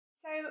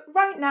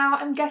right now,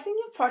 I'm guessing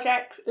your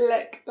projects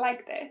look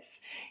like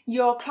this.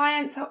 Your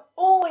clients are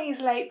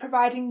always late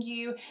providing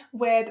you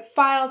with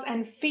files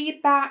and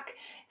feedback.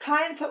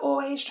 Clients are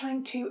always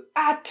trying to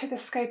add to the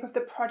scope of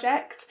the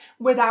project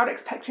without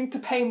expecting to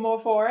pay more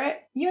for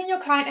it. You and your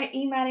client are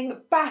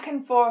emailing back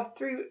and forth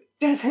through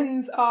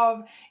dozens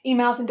of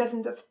emails and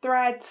dozens of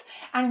threads,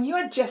 and you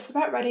are just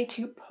about ready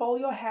to pull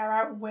your hair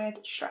out with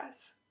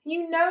stress.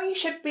 You know you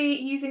should be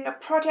using a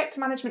project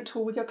management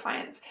tool with your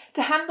clients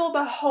to handle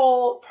the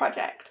whole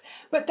project,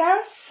 but there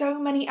are so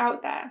many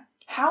out there.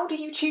 How do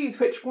you choose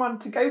which one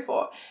to go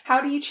for?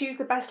 How do you choose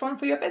the best one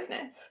for your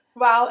business?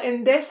 Well,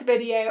 in this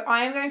video,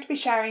 I am going to be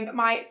sharing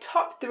my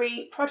top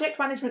 3 project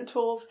management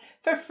tools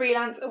for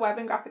freelance web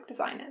and graphic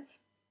designers.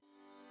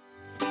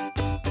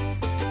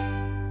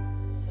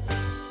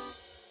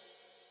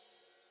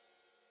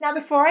 Now,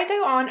 before I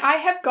go on, I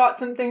have got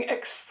something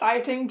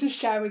exciting to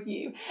share with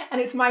you, and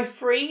it's my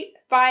free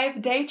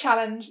 5-day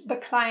challenge, the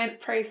Client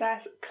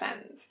Process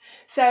Cleanse.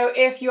 So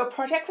if your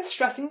projects are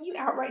stressing you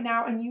out right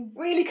now and you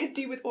really could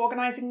do with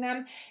organising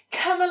them,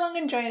 come along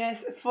and join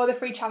us for the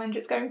free challenge.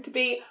 It's going to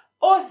be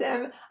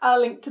awesome. I'll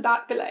link to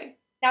that below.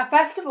 Now,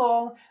 first of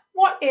all,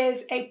 what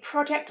is a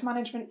project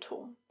management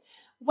tool?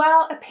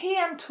 Well, a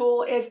PM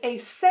tool is a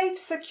safe,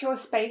 secure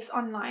space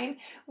online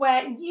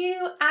where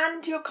you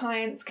and your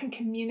clients can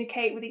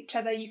communicate with each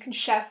other. You can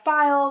share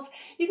files,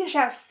 you can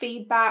share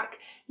feedback,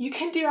 you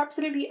can do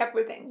absolutely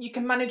everything. You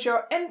can manage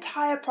your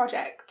entire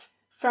project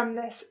from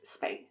this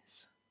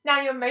space.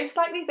 Now, you're most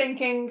likely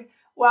thinking,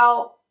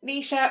 well,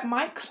 Nisha,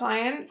 my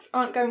clients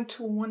aren't going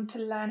to want to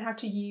learn how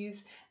to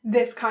use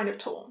this kind of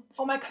tool.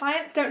 Or my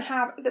clients don't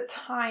have the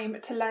time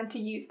to learn to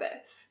use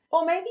this.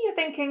 Or maybe you're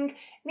thinking,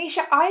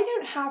 Nisha, I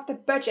don't have the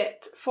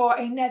budget for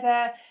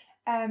another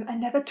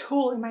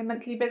tool in my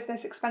monthly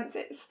business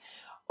expenses.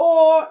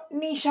 Or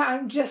Nisha,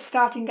 I'm just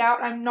starting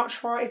out. I'm not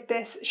sure if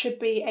this should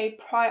be a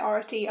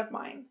priority of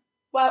mine.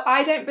 Well,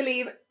 I don't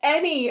believe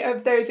any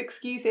of those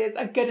excuses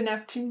are good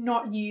enough to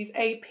not use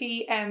a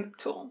PM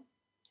tool.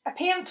 A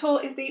PM tool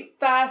is the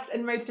first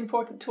and most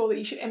important tool that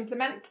you should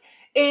implement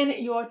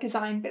in your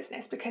design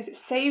business because it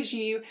saves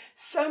you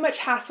so much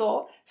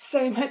hassle,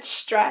 so much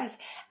stress,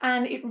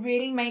 and it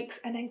really makes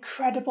an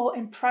incredible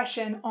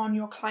impression on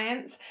your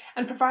clients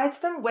and provides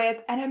them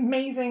with an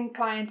amazing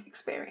client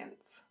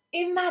experience.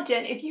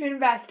 Imagine if you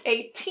invest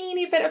a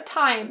teeny bit of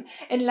time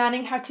in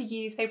learning how to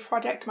use a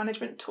project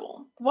management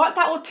tool. What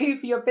that will do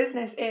for your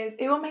business is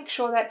it will make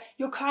sure that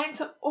your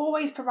clients are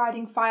always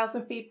providing files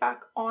and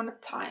feedback on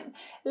time.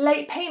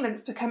 Late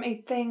payments become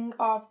a thing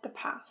of the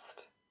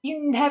past.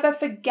 You never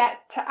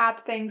forget to add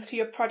things to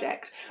your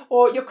project,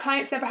 or your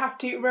clients never have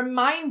to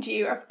remind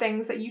you of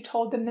things that you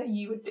told them that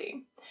you would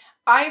do.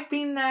 I've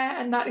been there,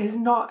 and that is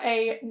not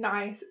a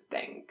nice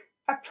thing.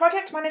 A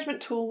project management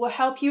tool will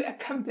help you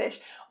accomplish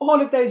all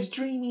of those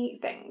dreamy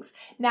things.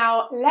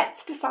 Now,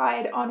 let's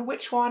decide on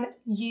which one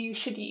you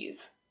should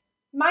use.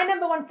 My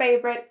number one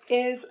favourite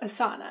is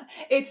Asana.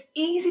 It's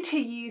easy to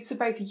use for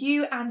both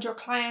you and your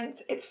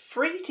clients. It's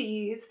free to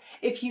use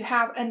if you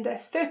have under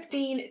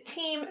 15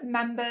 team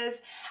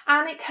members,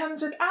 and it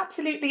comes with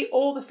absolutely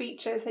all the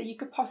features that you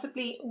could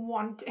possibly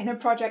want in a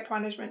project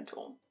management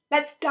tool.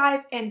 Let's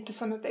dive into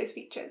some of those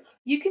features.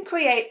 You can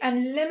create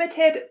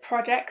unlimited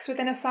projects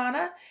within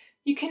Asana.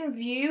 You can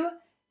view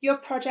your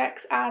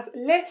projects as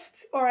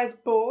lists or as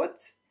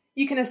boards.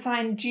 You can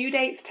assign due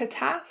dates to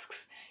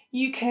tasks.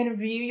 You can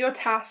view your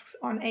tasks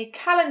on a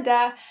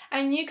calendar,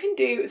 and you can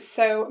do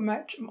so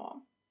much more.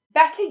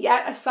 Better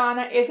yet,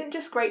 Asana isn't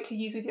just great to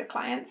use with your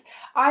clients.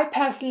 I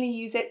personally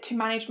use it to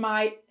manage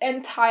my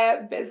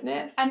entire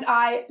business, and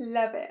I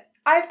love it.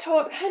 I've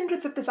taught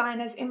hundreds of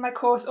designers in my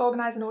course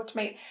Organize and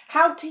Automate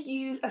how to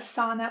use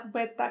Asana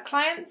with their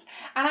clients,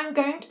 and I'm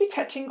going to be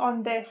touching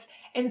on this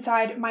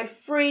inside my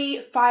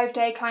free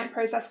 5-day client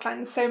process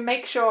cleanse, so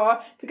make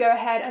sure to go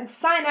ahead and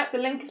sign up. The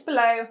link is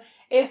below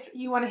if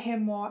you want to hear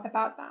more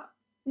about that.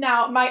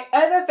 Now, my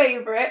other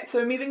favourite,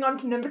 so moving on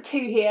to number 2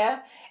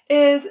 here,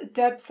 is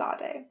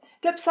Dubsado.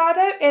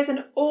 Dubsado is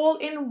an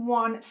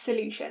all-in-one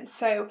solution,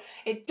 so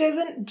it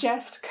doesn't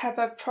just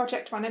cover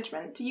project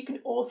management. You can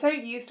also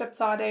use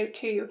Dubsado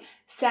to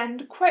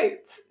send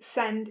quotes,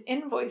 send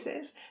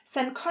invoices,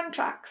 send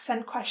contracts,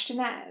 send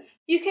questionnaires.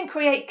 You can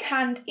create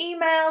canned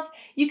emails,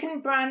 you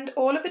can brand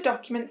all of the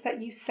documents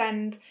that you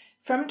send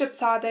from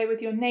Dubsado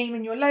with your name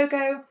and your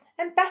logo,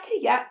 and better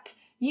yet,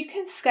 you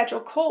can schedule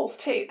calls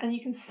too, and you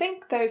can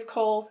sync those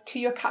calls to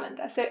your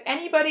calendar. So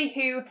anybody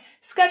who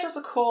schedules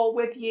a call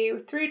with you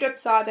through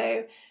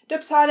Dubsado,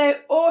 Dubsado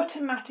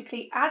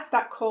automatically adds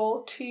that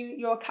call to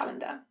your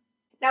calendar.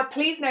 Now,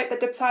 please note that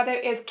Dubsado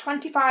is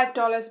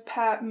 $25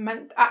 per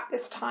month at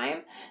this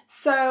time.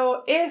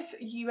 So if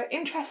you are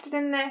interested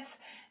in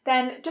this,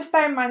 then just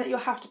bear in mind that you'll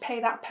have to pay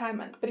that per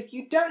month. But if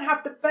you don't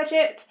have the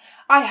budget,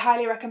 I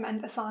highly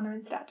recommend Asana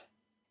instead.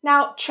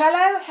 Now,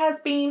 Trello has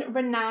been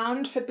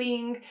renowned for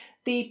being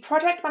the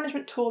project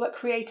management tool that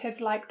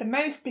creatives like the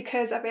most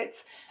because of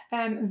its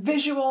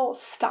visual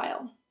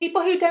style.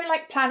 People who don't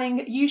like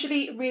planning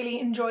usually really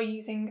enjoy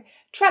using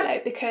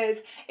Trello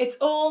because it's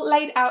all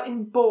laid out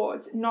in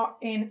boards, not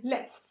in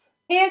lists.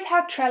 Here's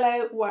how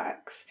Trello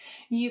works.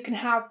 You can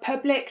have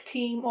public,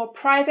 team, or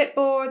private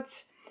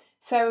boards.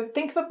 So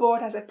think of a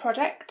board as a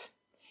project.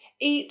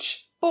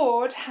 Each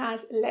board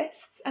has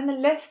lists, and the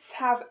lists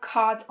have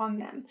cards on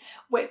them,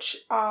 which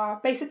are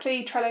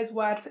basically Trello's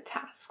word for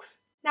tasks.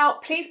 Now,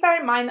 please bear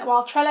in mind that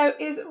while Trello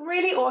is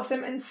really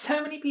awesome and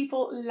so many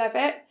people love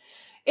it,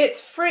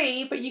 it's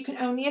free, but you can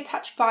only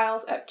attach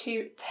files up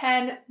to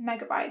 10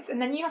 megabytes,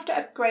 and then you have to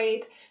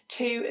upgrade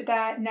to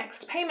their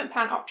next payment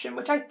plan option,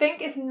 which I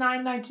think is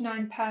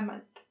 $9.99 per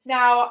month.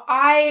 Now,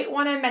 I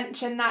want to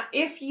mention that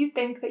if you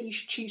think that you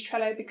should choose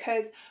Trello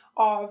because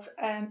of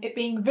it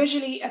being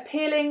visually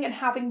appealing and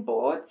having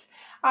boards,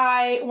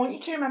 I want you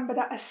to remember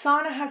that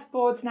Asana has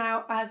boards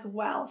now as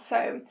well.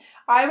 So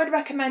I would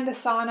recommend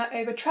Asana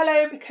over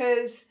Trello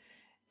because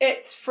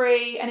it's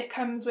free and it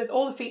comes with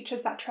all the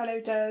features that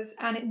Trello does,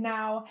 and it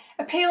now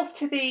appeals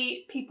to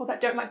the people that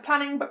don't like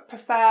planning but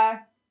prefer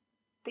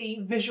the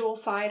visual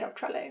side of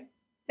Trello.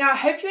 Now, I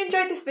hope you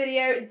enjoyed this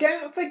video.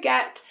 Don't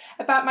forget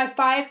about my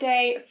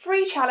 5-day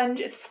free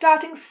challenge. It's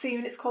starting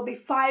soon. It's called the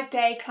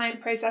 5-day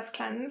client process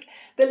cleanse.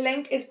 The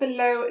link is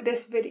below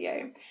this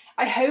video.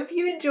 I hope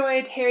you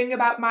enjoyed hearing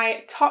about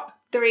my top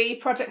 3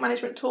 project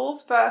management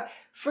tools for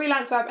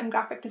freelance web and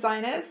graphic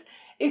designers.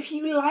 If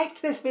you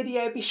liked this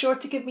video, be sure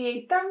to give me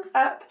a thumbs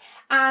up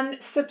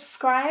and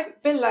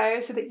subscribe below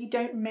so that you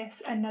don't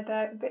miss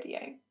another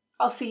video.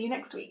 I'll see you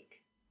next week.